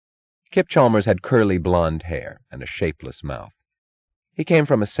Kip Chalmers had curly blonde hair and a shapeless mouth. He came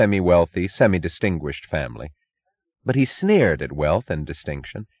from a semi-wealthy, semi-distinguished family, but he sneered at wealth and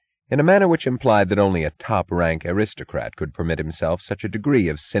distinction in a manner which implied that only a top-rank aristocrat could permit himself such a degree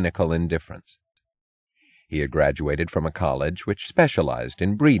of cynical indifference. He had graduated from a college which specialized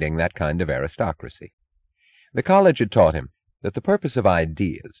in breeding that kind of aristocracy. The college had taught him that the purpose of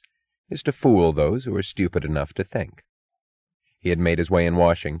ideas is to fool those who are stupid enough to think. He had made his way in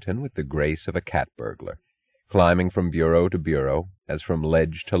Washington with the grace of a cat burglar, climbing from bureau to bureau as from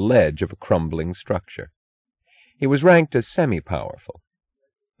ledge to ledge of a crumbling structure. He was ranked as semi-powerful,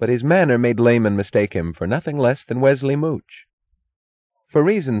 but his manner made laymen mistake him for nothing less than Wesley Mooch. For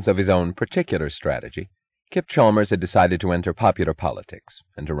reasons of his own particular strategy, Kip Chalmers had decided to enter popular politics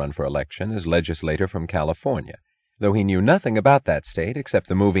and to run for election as legislator from California, though he knew nothing about that state except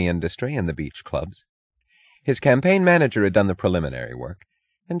the movie industry and the beach clubs. His campaign manager had done the preliminary work,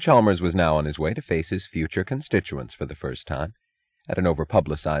 and Chalmers was now on his way to face his future constituents for the first time at an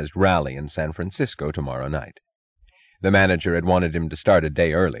over-publicized rally in San Francisco tomorrow night. The manager had wanted him to start a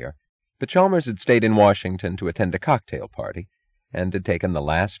day earlier, but Chalmers had stayed in Washington to attend a cocktail party and had taken the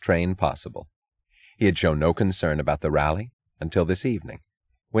last train possible. He had shown no concern about the rally until this evening,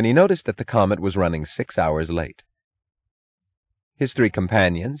 when he noticed that the Comet was running 6 hours late. His three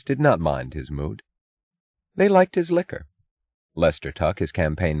companions did not mind his mood. They liked his liquor. Lester Tuck, his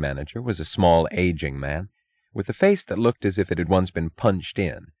campaign manager, was a small, aging man, with a face that looked as if it had once been punched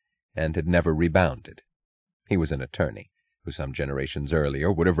in and had never rebounded. He was an attorney, who some generations earlier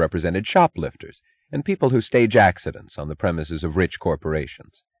would have represented shoplifters and people who stage accidents on the premises of rich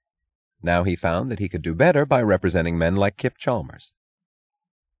corporations. Now he found that he could do better by representing men like Kip Chalmers.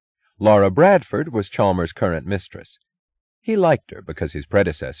 Laura Bradford was Chalmers' current mistress. He liked her because his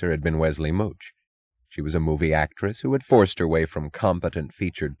predecessor had been Wesley Mooch. She was a movie actress who had forced her way from competent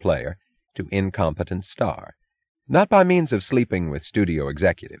featured player to incompetent star, not by means of sleeping with studio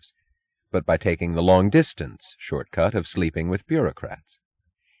executives, but by taking the long-distance shortcut of sleeping with bureaucrats.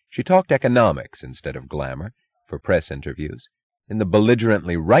 She talked economics instead of glamour for press interviews, in the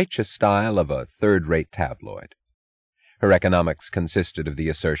belligerently righteous style of a third-rate tabloid. Her economics consisted of the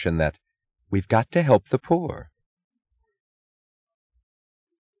assertion that, "We've got to help the poor."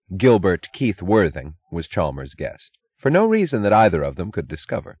 Gilbert Keith Worthing was Chalmers' guest, for no reason that either of them could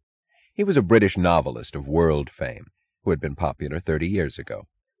discover. He was a British novelist of world fame, who had been popular 30 years ago.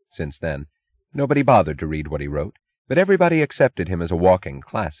 Since then, nobody bothered to read what he wrote, but everybody accepted him as a walking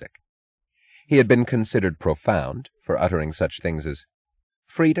classic. He had been considered profound for uttering such things as,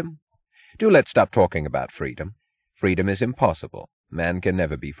 "Freedom? Do let's stop talking about freedom. Freedom is impossible. Man can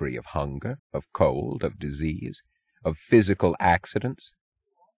never be free of hunger, of cold, of disease, of physical accidents.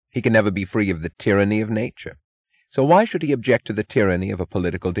 He can never be free of the tyranny of nature. So why should he object to the tyranny of a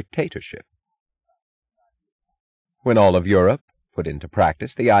political dictatorship?" When all of Europe put into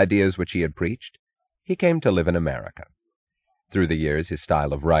practice the ideas which he had preached, he came to live in America. Through the years, his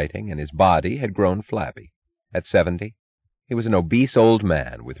style of writing and his body had grown flabby. At 70, he was an obese old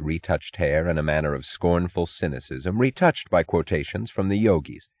man with retouched hair and a manner of scornful cynicism, retouched by quotations from the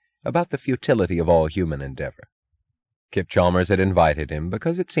yogis about the futility of all human endeavor. Kip Chalmers had invited him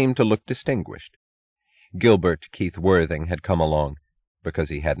because it seemed to look distinguished. Gilbert Keith Worthing had come along because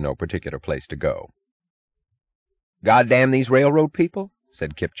he had no particular place to go. "God damn these railroad people,"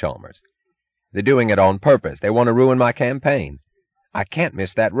 said Kip Chalmers. "They're doing it on purpose. They want to ruin my campaign. I can't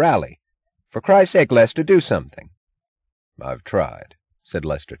miss that rally. For Christ's sake, Lester, do something." "I've tried," said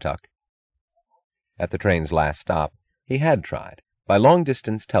Lester Tuck. At the train's last stop, he had tried, by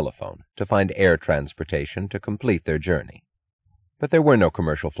long-distance telephone, to find air transportation to complete their journey. But there were no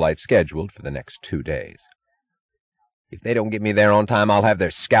commercial flights scheduled for the next 2 days. "If they don't get me there on time, I'll have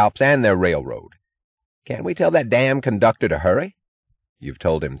their scalps and their railroad. Can't we tell that damn conductor to hurry?" "You've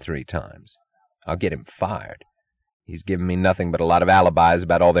told him 3 times. I'll get him fired. He's given me nothing but a lot of alibis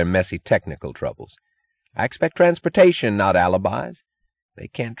about all their messy technical troubles. I expect transportation, not alibis. They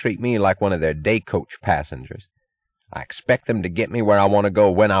can't treat me like one of their day coach passengers. I expect them to get me where I want to go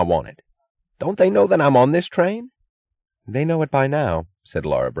when I want it. Don't they know that I'm on this train?" "They know it by now," said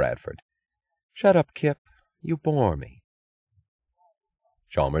Laura Bradford. "Shut up, Kip. You bore me."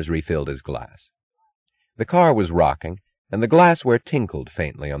 Chalmers refilled his glass. The car was rocking, and the glassware tinkled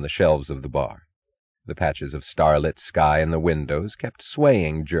faintly on the shelves of the bar. The patches of starlit sky in the windows kept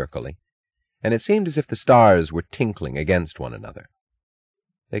swaying jerkily, and it seemed as if the stars were tinkling against one another.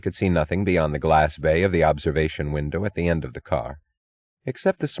 They could see nothing beyond the glass bay of the observation window at the end of the car,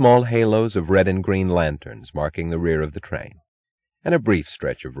 except the small halos of red and green lanterns marking the rear of the train, and a brief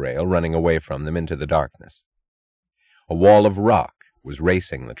stretch of rail running away from them into the darkness. A wall of rock was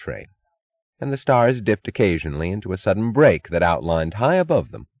racing the train, and the stars dipped occasionally into a sudden break that outlined high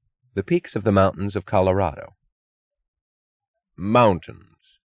above them the peaks of the mountains of Colorado.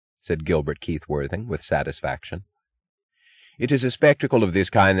 "Mountains," said Gilbert Keith Worthing with satisfaction. "It is a spectacle of this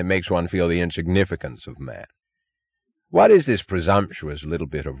kind that makes one feel the insignificance of man. What is this presumptuous little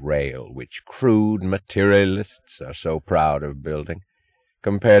bit of rail which crude materialists are so proud of building,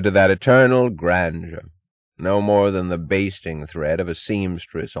 compared to that eternal grandeur, no more than the basting thread of a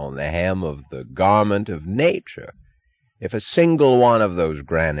seamstress on the hem of the garment of nature? If a single one of those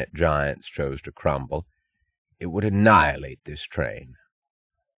granite giants chose to crumble, it would annihilate this train."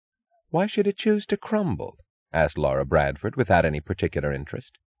 "Why should it choose to crumble?" asked Laura Bradford, without any particular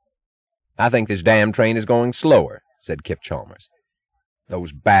interest. "I think this damn train is going slower," said Kip Chalmers.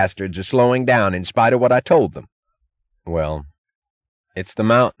 "Those bastards are slowing down in spite of what I told them." "Well, it's the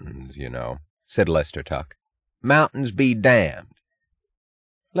mountains, you know," said Lester Tuck. "Mountains be damned.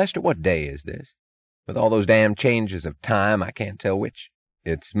 Lester, what day is this? With all those damn changes of time, I can't tell which."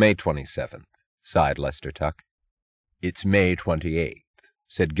 "It's May 27th, sighed Lester Tuck. "It's May 28th,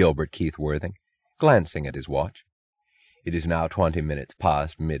 said Gilbert Keith Worthing, glancing at his watch. "It is now 20 minutes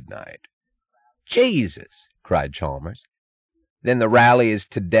past midnight." "Jesus!" cried Chalmers. "Then the rally is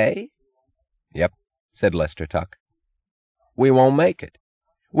today?" "Yep," said Lester Tuck. "We won't make it.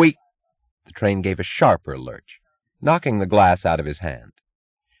 We—" The train gave a sharper lurch, knocking the glass out of his hand.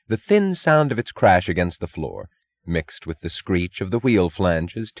 The thin sound of its crash against the floor mixed with the screech of the wheel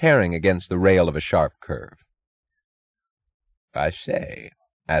flanges tearing against the rail of a sharp curve. "I say,"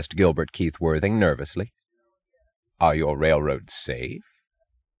 asked Gilbert Keith Worthing nervously, "are your railroads safe?"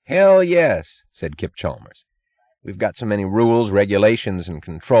 "Hell, yes," said Kip Chalmers. "We've got so many rules, regulations, and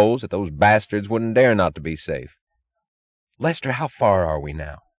controls that those bastards wouldn't dare not to be safe. Lester, how far are we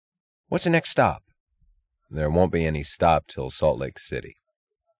now? What's the next stop?" "There won't be any stop till Salt Lake City."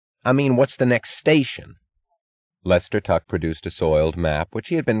 "I mean, what's the next station?" Lester Tuck produced a soiled map, which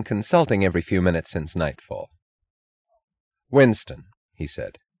he had been consulting every few minutes since nightfall. "Winston," he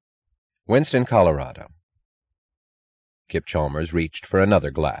said. "Winston, Colorado." Kip Chalmers reached for another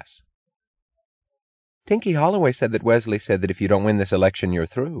glass. "Tinky Holloway said that Wesley said that if you don't win this election, you're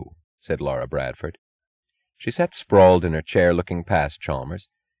through," said Laura Bradford. She sat sprawled in her chair looking past Chalmers,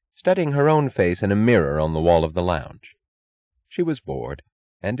 studying her own face in a mirror on the wall of the lounge. She was bored,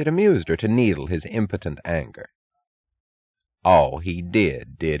 and it amused her to needle his impotent anger. "Oh, he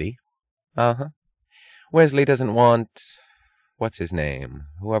did he?" "Uh-huh. Wesley doesn't want—what's his name?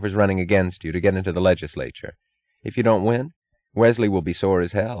 Whoever's running against you to get into the legislature. If you don't win, Wesley will be sore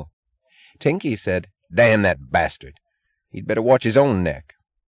as hell. Tinky said—" "Damn that bastard! He'd better watch his own neck."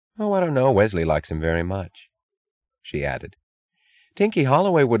 "Oh, I don't know. Wesley likes him very much." She added, "Tinky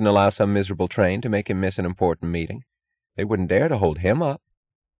Holloway wouldn't allow some miserable train to make him miss an important meeting. They wouldn't dare to hold him up."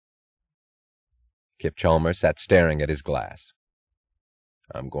 Kip Chalmers sat staring at his glass.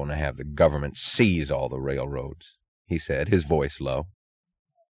 "I'm going to have the government seize all the railroads," he said, his voice low.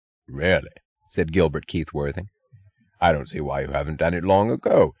 "Really?" said Gilbert Keith Worthing. "I don't see why you haven't done it long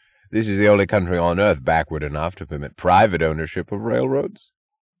ago. This is the only country on earth backward enough to permit private ownership of railroads.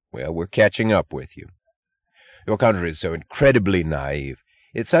 Well, we're catching up with you. Your country is so incredibly naive.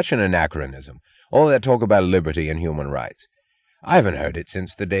 It's such an anachronism. All that talk about liberty and human rights. I haven't heard it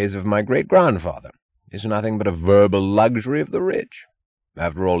since the days of my great-grandfather. It's nothing but a verbal luxury of the rich.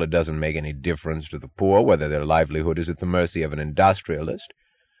 After all, it doesn't make any difference to the poor whether their livelihood is at the mercy of an industrialist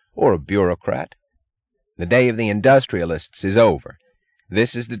or a bureaucrat. The day of the industrialists is over.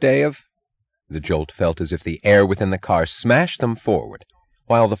 This is the day of—" The jolt felt as if the air within the car smashed them forward,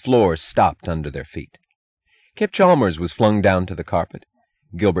 while the floor stopped under their feet. Kip Chalmers was flung down to the carpet.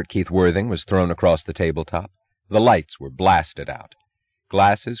 Gilbert Keith Worthing was thrown across the tabletop. The lights were blasted out.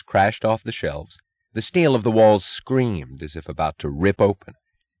 Glasses crashed off the shelves. The steel of the walls screamed as if about to rip open,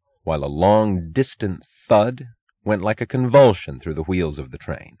 while a long, distant thud went like a convulsion through the wheels of the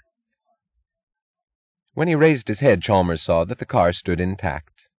train. When he raised his head, Chalmers saw that the car stood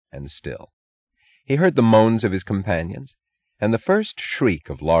intact and still. He heard the moans of his companions and the first shriek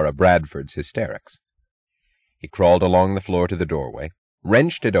of Laura Bradford's hysterics. He crawled along the floor to the doorway,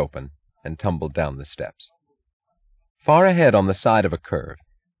 wrenched it open, and tumbled down the steps. Far ahead on the side of a curve,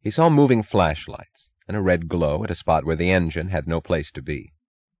 he saw moving flashlights and a red glow at a spot where the engine had no place to be.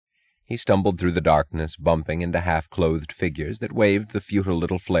 He stumbled through the darkness, bumping into half-clothed figures that waved the futile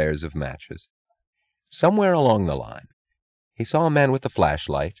little flares of matches. Somewhere along the line, he saw a man with the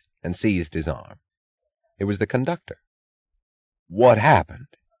flashlight and seized his arm. It was the conductor. "What happened?"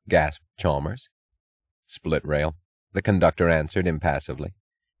 gasped Chalmers. "Split rail," the conductor answered impassively.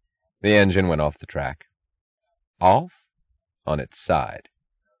 "The engine went off the track." "Off?" "On its side."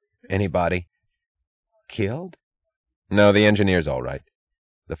 "Anybody killed?" "No, the engineer's all right.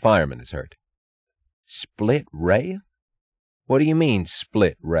 The fireman is hurt." "Split rail? What do you mean,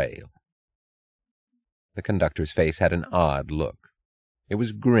 split rail?" The conductor's face had an odd look. It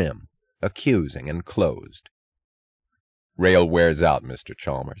was grim, accusing, and closed. "Rail wears out, Mr.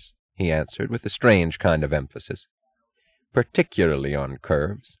 Chalmers," he answered with a strange kind of emphasis. "Particularly on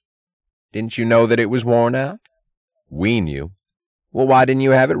curves. Didn't you know that it was worn out?" "We knew." "Well, why didn't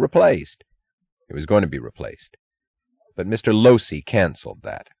you have it replaced?" "It was going to be replaced. But Mr. Losey canceled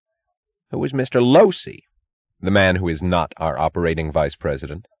that." "Who was Mr. Losey?" "The man who is not our operating vice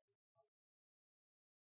president."